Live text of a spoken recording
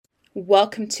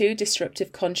Welcome to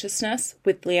Disruptive Consciousness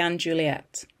with Leanne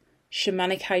Juliet,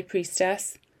 Shamanic High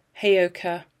Priestess,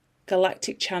 Heyoka,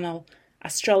 Galactic Channel,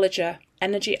 Astrologer,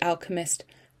 Energy Alchemist,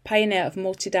 Pioneer of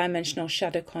Multidimensional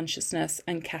Shadow Consciousness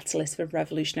and Catalyst for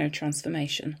Revolutionary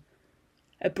Transformation.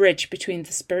 A bridge between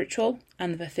the spiritual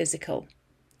and the physical.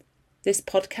 This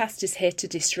podcast is here to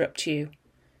disrupt you,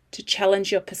 to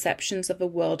challenge your perceptions of the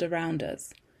world around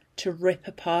us, to rip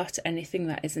apart anything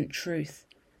that isn't truth,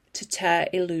 to tear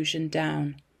illusion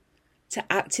down, to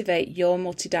activate your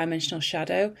multidimensional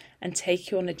shadow and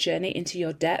take you on a journey into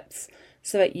your depths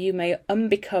so that you may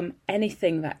unbecome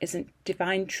anything that isn't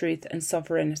divine truth and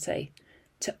sovereignty,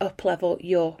 to uplevel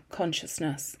your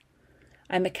consciousness.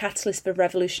 I'm a catalyst for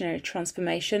revolutionary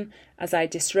transformation as I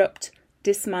disrupt,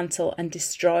 dismantle and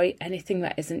destroy anything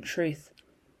that isn't truth,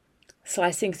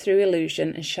 slicing through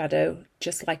illusion and shadow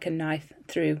just like a knife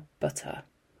through butter,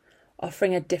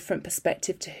 offering a different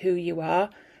perspective to who you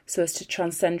are so as to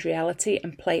transcend reality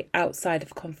and play outside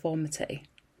of conformity.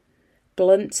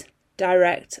 Blunt,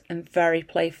 direct and very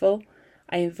playful,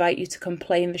 I invite you to come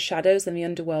play in the shadows and the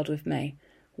underworld with me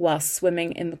while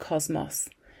swimming in the cosmos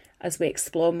as we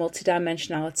explore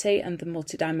multidimensionality and the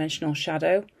multidimensional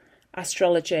shadow,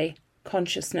 astrology,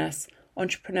 consciousness,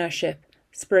 entrepreneurship,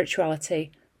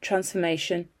 spirituality,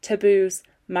 transformation, taboos,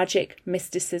 magic,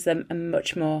 mysticism and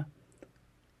much more.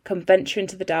 Come venture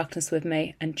into the darkness with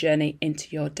me and journey into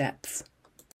your depths.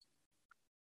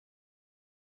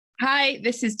 Hi,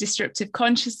 this is Disruptive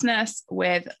Consciousness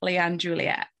with Leanne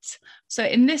Juliet. So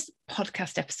in this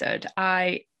podcast episode,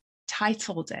 I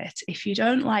titled it, If You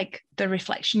Don't Like the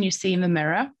Reflection You See in the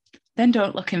Mirror, Then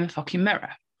Don't Look in the Fucking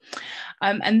Mirror.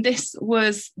 And this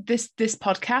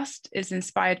podcast is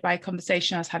inspired by a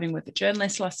conversation I was having with a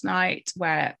journalist last night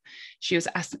where she was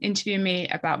interviewing me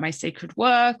about my sacred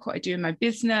work, what I do in my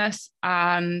business,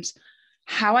 and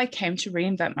how I came to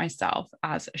reinvent myself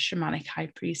as a shamanic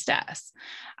high priestess.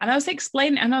 And I was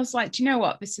explaining, and I was like, do you know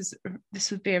what?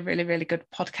 This would be a really, really good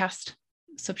podcast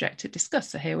subject to discuss.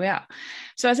 So here we are.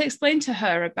 So I was explaining to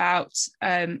her about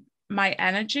my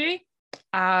energy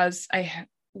as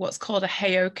what's called a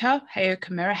Heyoka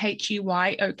mirror,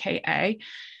 Heyoka,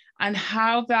 and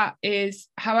how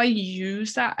I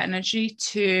use that energy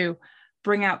to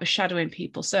bring out the shadow in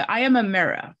people. So I am a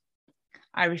mirror.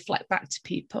 I reflect back to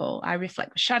people. I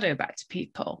reflect the shadow back to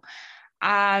people.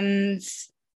 And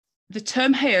the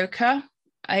term Heyoka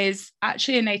is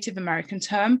actually a Native American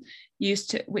term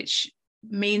which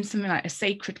means something like a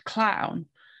sacred clown,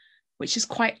 which is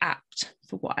quite apt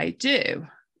for what I do.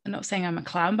 I'm not saying I'm a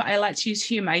clown, but I like to use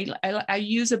humor. I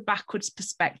use a backwards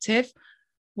perspective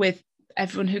with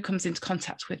everyone who comes into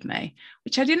contact with me,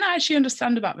 which I didn't actually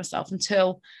understand about myself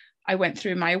until I went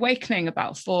through my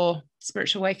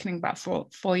spiritual awakening about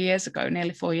four years ago,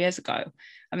 nearly 4 years ago.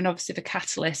 I mean, obviously the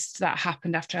catalyst that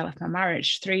happened after I left my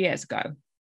marriage 3 years ago.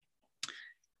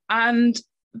 And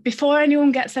before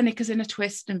anyone gets their knickers in a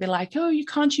twist and be like, oh, you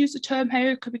can't use the term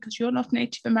Heyoka because you're not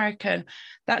Native American,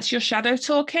 that's your shadow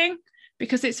talking.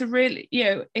 Because it's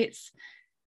it's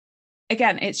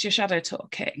your shadow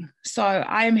talking. So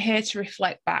I am here to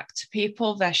reflect back to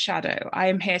people their shadow. I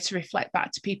am here to reflect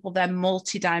back to people their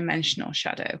multidimensional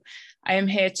shadow. I am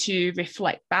here to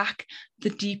reflect back the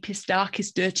deepest,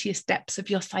 darkest, dirtiest depths of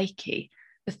your psyche,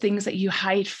 the things that you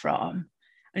hide from,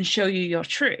 and show you your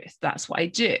truth. That's what I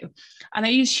do. And I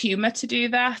use humor to do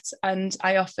that. And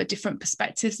I offer different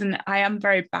perspectives. And I am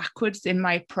very backwards in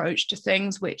my approach to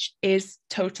things, which is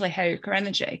totally Heyoka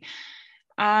energy.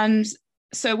 And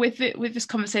so with this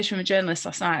conversation with a journalist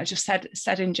last night, I just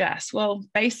said in jest, well,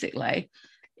 basically,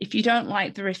 if you don't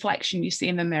like the reflection you see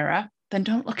in the mirror, then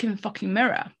don't look in the fucking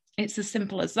mirror. It's as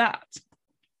simple as that.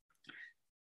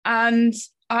 And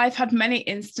I've had many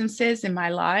instances in my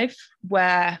life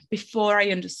where before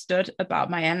I understood about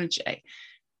my energy,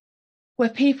 where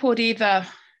people would either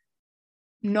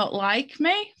not like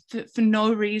me for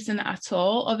no reason at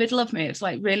all, or they'd love me. It's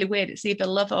like really weird. It's either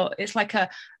love or it's like a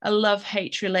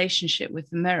love-hate relationship with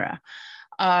the mirror,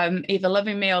 either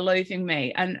loving me or loathing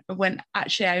me. And when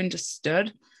actually I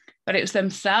understood, but it was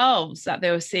themselves that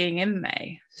they were seeing in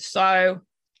me. So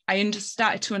I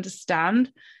started to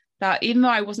understand that even though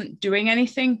I wasn't doing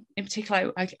anything in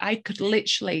particular, I could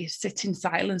literally sit in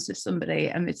silence with somebody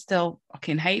and they'd still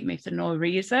fucking hate me for no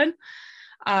reason.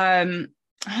 I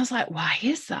was like, why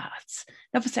is that?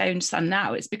 And obviously, I understand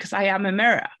now it's because I am a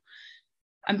mirror.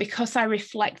 And because I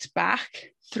reflect back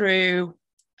through,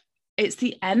 it's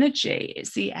the energy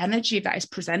that is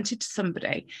presented to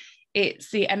somebody.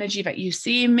 It's the energy that you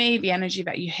see in me, the energy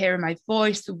that you hear in my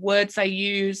voice, the words I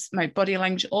use, my body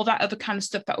language, all that other kind of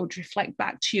stuff that would reflect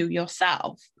back to you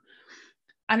yourself.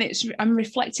 And I'm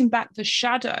reflecting back the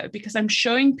shadow because I'm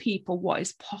showing people what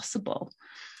is possible.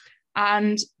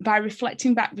 And by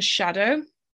reflecting back the shadow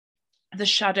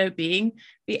being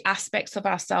the aspects of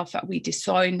ourselves that we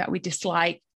disown, that we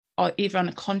dislike, or either on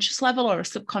a conscious level or a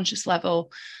subconscious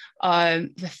level,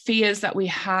 the fears that we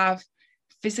have,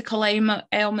 physical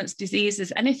ailments,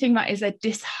 diseases, anything that is a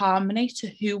disharmony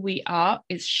to who we are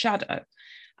is shadow.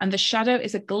 And the shadow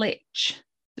is a glitch.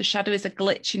 The shadow is a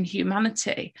glitch in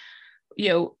humanity.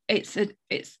 It's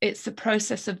the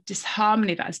process of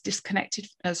disharmony that has disconnected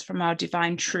us from our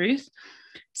divine truth.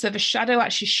 So the shadow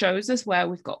actually shows us where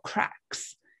we've got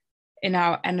cracks in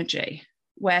our energy,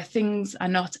 where things are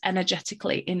not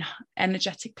energetically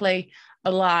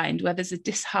aligned, where there's a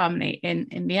disharmony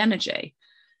in the energy.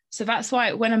 So that's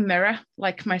why when a mirror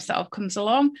like myself comes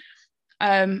along,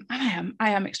 I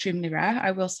am extremely rare,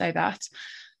 I will say that.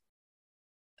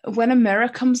 When a mirror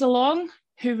comes along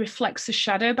who reflects the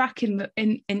shadow back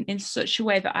in such a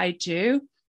way that I do,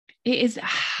 it is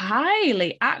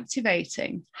highly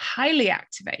activating.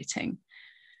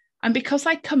 And because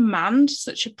I command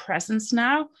such a presence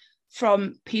now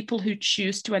from people who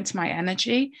choose to enter my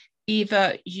energy,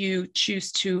 either you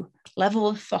choose to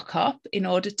level the fuck up in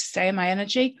order to stay in my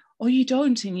energy, or you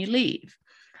don't and you leave.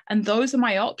 And those are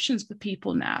my options for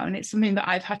people now. And it's something that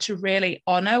I've had to really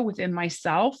honor within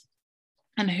myself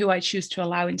and who I choose to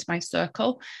allow into my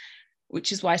circle,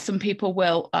 which is why some people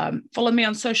will follow me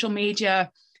on social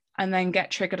media and then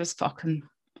get triggered as fuck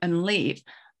and leave.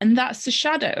 And that's the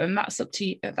shadow, and that's up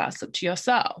to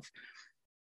yourself.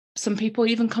 Some people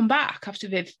even come back after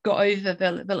they've got over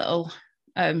the little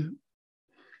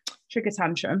trigger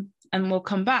tantrum and will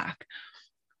come back.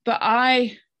 But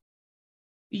I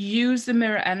use the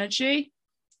mirror energy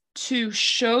to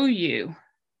show you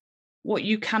what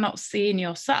you cannot see in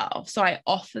yourself. So I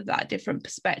offer that different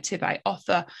perspective. I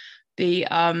offer the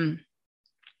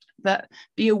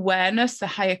awareness, the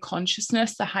higher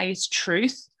consciousness, the highest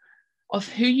truth of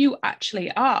who you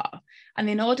actually are. And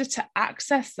in order to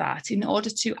access that, in order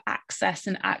to access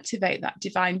and activate that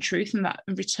divine truth and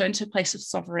return to a place of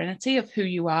sovereignty of who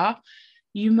you are,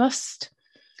 you must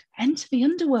enter the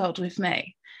underworld with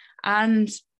me and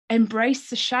embrace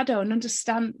the shadow and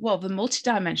understand, well, the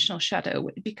multidimensional shadow,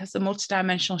 because the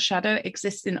multidimensional shadow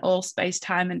exists in all space,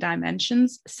 time, and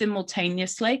dimensions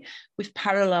simultaneously with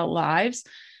parallel lives.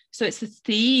 So it's the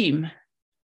theme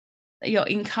that you're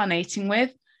incarnating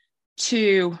with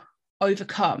to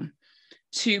overcome,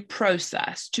 to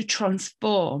process, to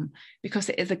transform, because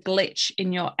it is a glitch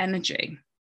in your energy.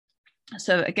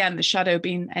 So again, the shadow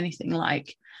being anything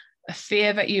like a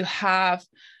fear that you have,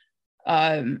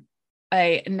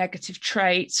 a negative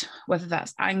trait, whether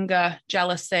that's anger,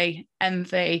 jealousy,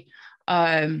 envy,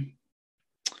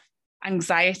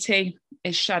 anxiety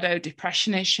is shadow,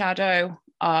 depression is shadow,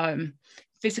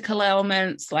 physical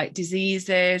ailments like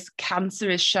diseases, cancer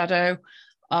is shadow,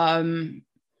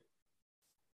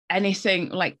 anything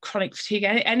like chronic fatigue,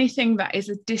 anything that is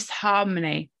a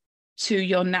disharmony to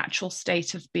your natural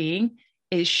state of being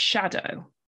is shadow.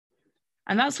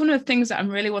 And that's one of the things that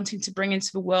I'm really wanting to bring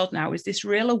into the world now, is this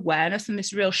real awareness and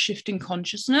this real shift in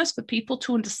consciousness for people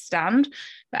to understand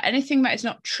that anything that is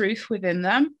not truth within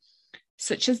them,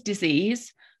 such as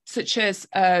disease, such as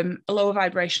lower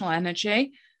vibrational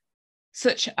energy,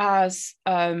 such as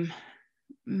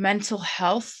mental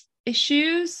health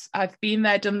issues. I've been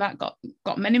there, done that,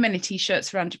 got many, many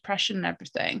t-shirts around depression and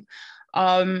everything.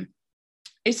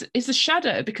 It's a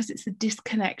shadow because it's a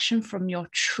disconnection from your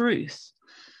truth.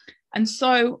 And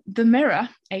so the mirror,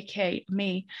 aka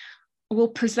me, will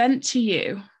present to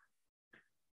you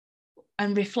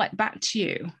and reflect back to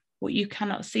you what you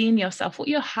cannot see in yourself, what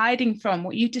you're hiding from,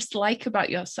 what you dislike about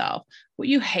yourself, what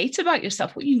you hate about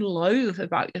yourself, what you loathe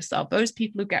about yourself. Those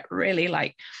people who get really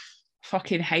like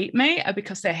fucking hate me are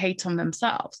because they hate on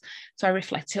themselves. So I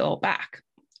reflect it all back.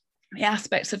 The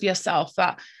aspects of yourself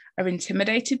that are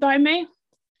intimidated by me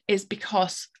is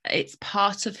because it's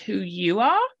part of who you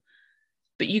are,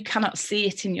 but you cannot see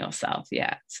it in yourself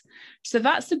yet. So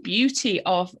that's the beauty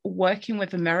of working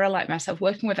with a mirror like myself,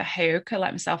 working with a Heyoka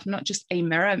like myself, not just a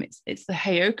mirror, it's the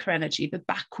Heyoka energy, the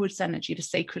backwards energy, the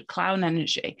sacred clown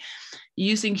energy,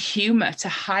 using humor to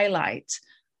highlight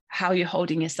how you're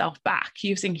holding yourself back,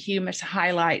 using humor to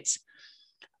highlight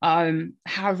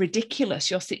how ridiculous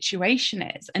your situation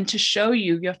is and to show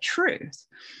you your truth.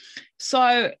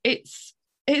 So it's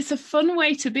a fun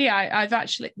way to be. I've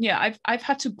actually, I've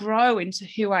had to grow into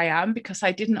who I am because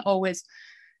I didn't always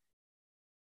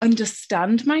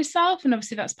understand myself. And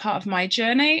obviously that's part of my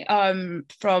journey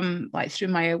from like through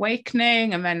my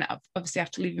awakening. And then obviously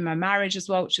after leaving my marriage as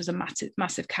well, which was a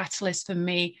massive catalyst for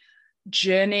me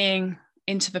journeying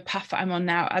into the path that I'm on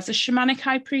now as a shamanic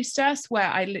high priestess, where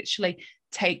I literally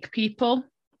take people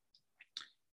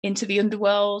into the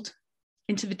underworld,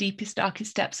 into the deepest,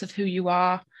 darkest depths of who you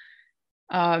are,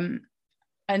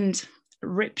 and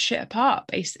rip shit apart,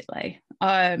 basically.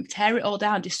 Tear it all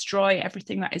down, destroy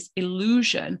everything that is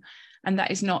illusion and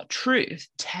that is not truth.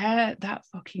 Tear that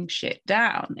fucking shit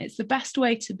down. It's the best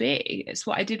way to be. It's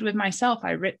what I did with myself.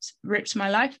 I ripped my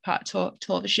life apart,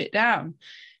 tore the shit down,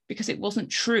 because it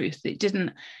wasn't truth. It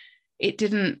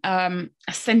didn't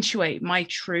accentuate my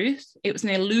truth. It was an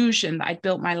illusion that I'd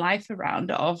built my life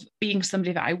around, of being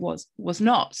somebody that I was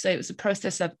not. So it was a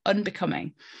process of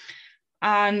unbecoming.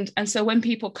 And so when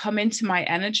people come into my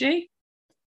energy,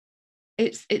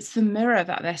 it's the mirror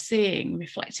that they're seeing,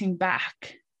 reflecting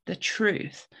back the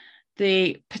truth,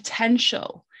 the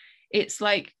potential. It's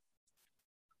like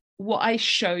what I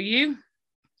show you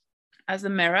as a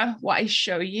mirror, what I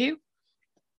show you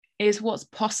is what's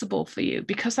possible for you.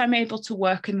 Because I'm able to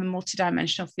work in the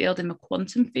multidimensional field, in the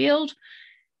quantum field,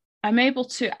 I'm able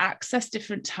to access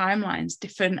different timelines,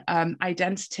 different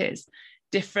identities,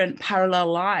 different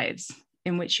parallel lives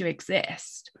in which you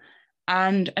exist,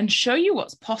 and show you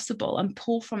what's possible, and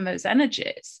pull from those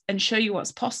energies and show you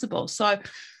what's possible. So,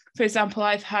 for example,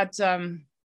 I've had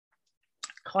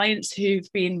clients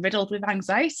who've been riddled with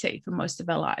anxiety for most of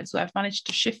their lives, where I've managed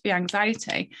to shift the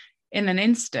anxiety in an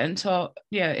instant, or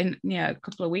in a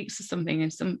couple of weeks or something,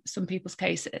 in some people's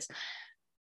cases,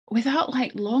 without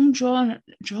like long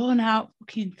drawn out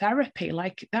fucking therapy.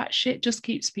 Like, that shit just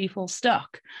keeps people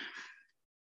stuck.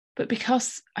 But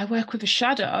because I work with a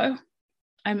shadow,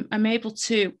 I'm able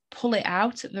to pull it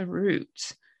out at the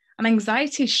root. And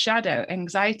anxiety is shadow.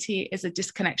 Anxiety is a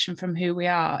disconnection from who we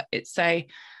are. It's a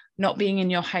not being in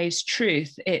your highest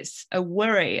truth. It's a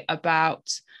worry about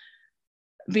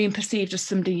being perceived as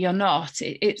somebody you're not.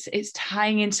 It's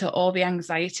tying into all the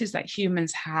anxieties that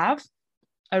humans have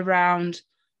around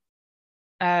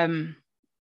who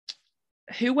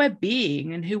we're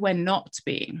being and who we're not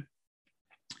being.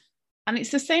 And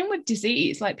it's the same with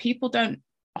disease. Like, people don't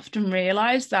often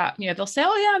realize that, they'll say,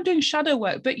 oh yeah, I'm doing shadow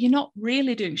work, but you're not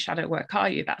really doing shadow work, are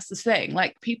you? That's the thing.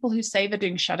 Like, people who say they're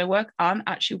doing shadow work aren't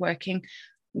actually working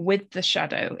with the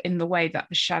shadow in the way that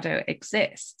the shadow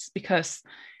exists, because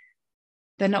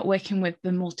they're not working with the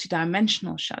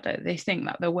multidimensional shadow. They think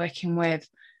that they're working with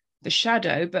the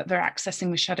shadow, but they're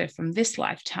accessing the shadow from this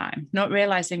lifetime, not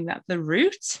realizing that the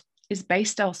root is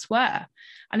based elsewhere.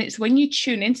 And it's when you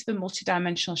tune into the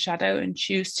multidimensional shadow and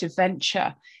choose to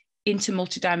venture into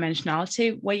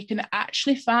multidimensionality, where you can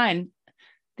actually find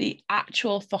the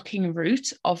actual fucking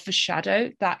root of the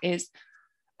shadow that is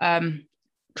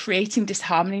creating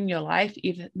disharmony in your life,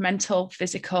 either mental,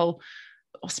 physical,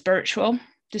 or spiritual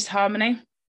disharmony,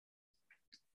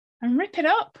 and rip it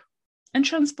up and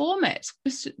transform it.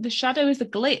 The shadow is a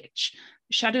glitch.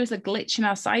 The shadow is a glitch in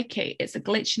our psyche. It's a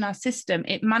glitch in our system.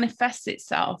 It manifests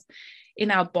itself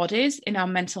in our bodies, in our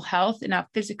mental health, in our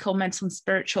physical, mental, and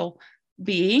spiritual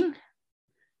being,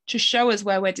 to show us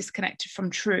where we're disconnected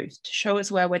from truth, to show us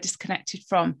where we're disconnected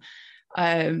from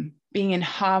being in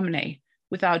harmony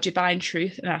with our divine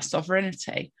truth and our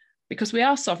sovereignty, because we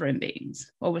are sovereign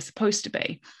beings, or we're supposed to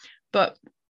be. But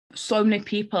so many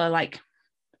people are like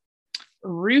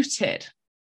rooted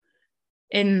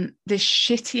in this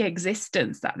shitty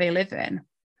existence that they live in,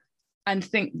 and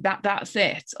think that that's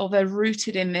it, or they're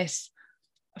rooted in this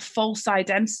false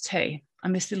identity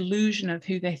and this illusion of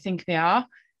who they think they are,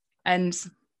 and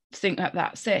think that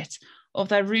that's it, or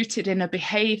they're rooted in a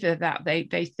behavior that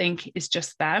they think is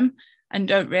just them, and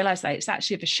don't realize that it's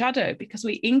actually the shadow, because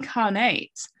we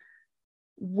incarnate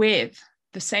with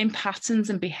the same patterns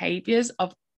and behaviors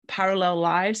of parallel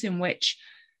lives in which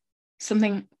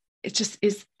something, it just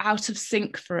is out of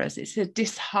sync for us. It's a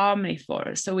disharmony for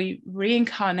us. So we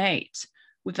reincarnate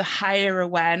with a higher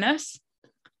awareness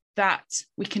that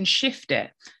we can shift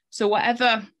it. So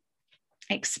whatever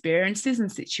experiences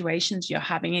and situations you're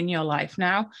having in your life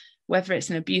now, whether it's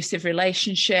an abusive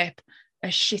relationship, a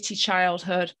shitty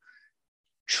childhood,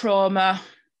 trauma,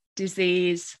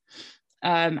 disease,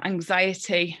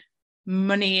 anxiety,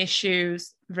 money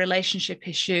issues, relationship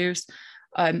issues,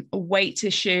 weight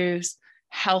issues,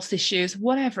 health issues,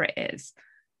 whatever it is,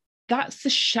 that's the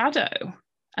shadow.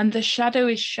 And the shadow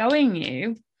is showing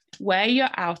you where you're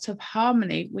out of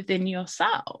harmony within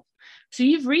yourself. So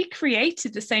you've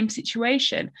recreated the same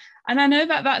situation. And I know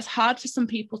that that's hard for some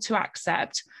people to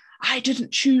accept. I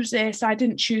didn't choose this. I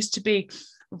didn't choose to be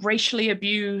racially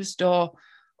abused or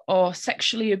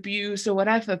sexually abused or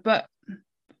whatever. But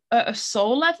at a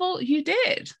soul level, you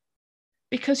did.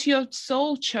 Because your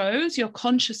soul chose, your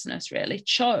consciousness really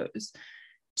chose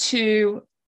to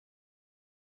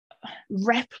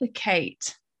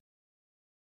replicate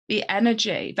the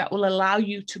energy that will allow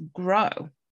you to grow.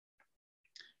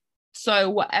 So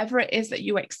whatever it is that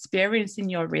you experience in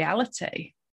your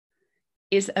reality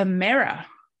is a mirror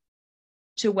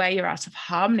to where you're out of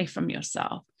harmony from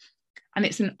yourself. And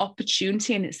it's an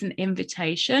opportunity and it's an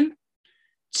invitation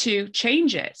to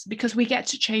change it, because we get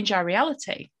to change our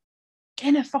reality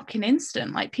in a fucking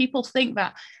instant. Like, people think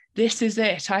that this is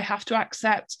it. I have to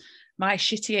accept my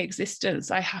shitty existence.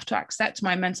 I have to accept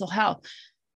my mental health.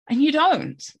 And you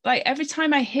don't. Like, every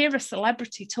time I hear a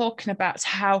celebrity talking about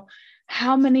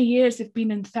how many years they've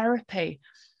been in therapy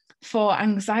for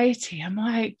anxiety, I'm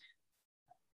like,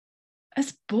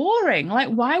 it's boring. Like,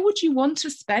 why would you want to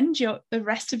spend the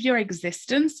rest of your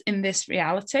existence in this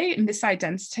reality, in this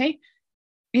identity,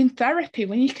 in therapy,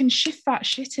 when you can shift that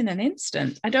shit in an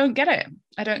instant? I don't get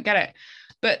it.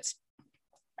 But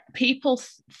people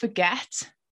forget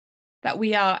that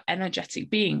we are energetic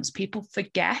beings. People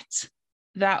forget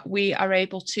that we are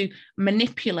able to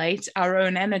manipulate our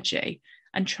own energy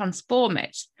and transform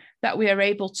it, that we are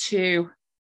able to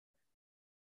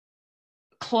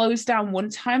close down one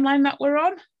timeline that we're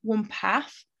on, one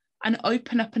path, and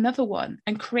open up another one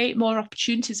and create more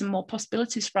opportunities and more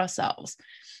possibilities for ourselves.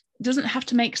 It doesn't have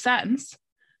to make sense,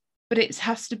 but it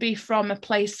has to be from a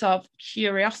place of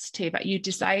curiosity that you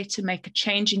desire to make a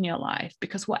change in your life.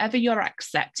 Because whatever you're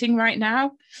accepting right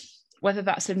now, whether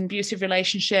that's an abusive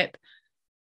relationship,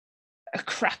 a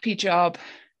crappy job,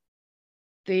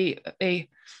 the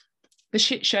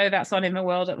shit show that's on in the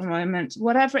world at the moment,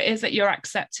 whatever it is that you're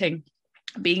accepting,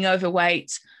 being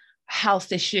overweight,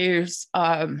 health issues,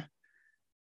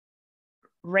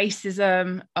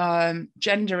 racism,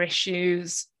 gender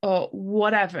issues, or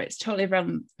whatever, it's totally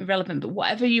irrelevant. But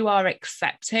whatever you are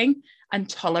accepting and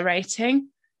tolerating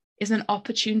is an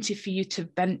opportunity for you to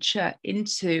venture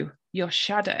into your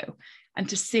shadow and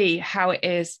to see how it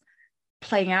is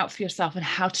playing out for yourself and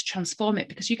how to transform it,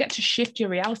 because you get to shift your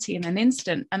reality in an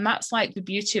instant. And that's like the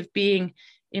beauty of being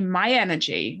in my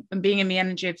energy and being in the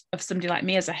energy of somebody like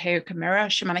me as a Heyoka mirror,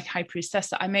 shamanic high priestess,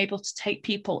 that I'm able to take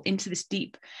people into this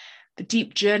deep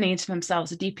journey into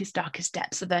themselves, the deepest, darkest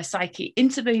depths of their psyche,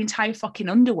 into the entire fucking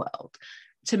underworld,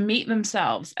 to meet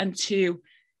themselves and to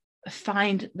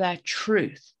find their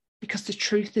truth. Because the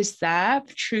truth is there.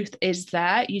 The truth is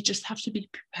there. You just have to be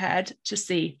prepared to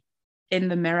see in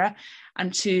the mirror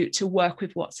and to work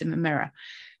with what's in the mirror.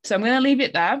 So I'm going to leave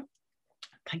it there.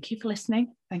 Thank you for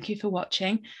listening. Thank you for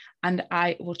watching. And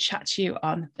I will chat to you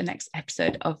on the next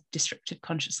episode of Disruptive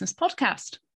Consciousness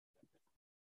Podcast.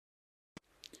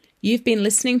 You've been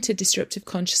listening to Disruptive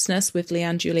Consciousness with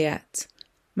Leanne Juliette.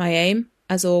 My aim,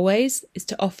 as always, is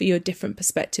to offer you a different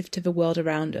perspective to the world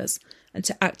around us and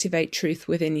to activate truth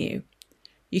within you.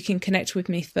 You can connect with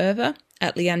me further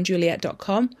at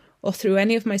leannejuliette.com or through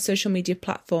any of my social media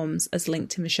platforms as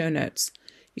linked in the show notes.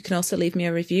 You can also leave me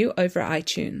a review over at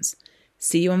iTunes.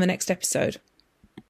 See you on the next episode.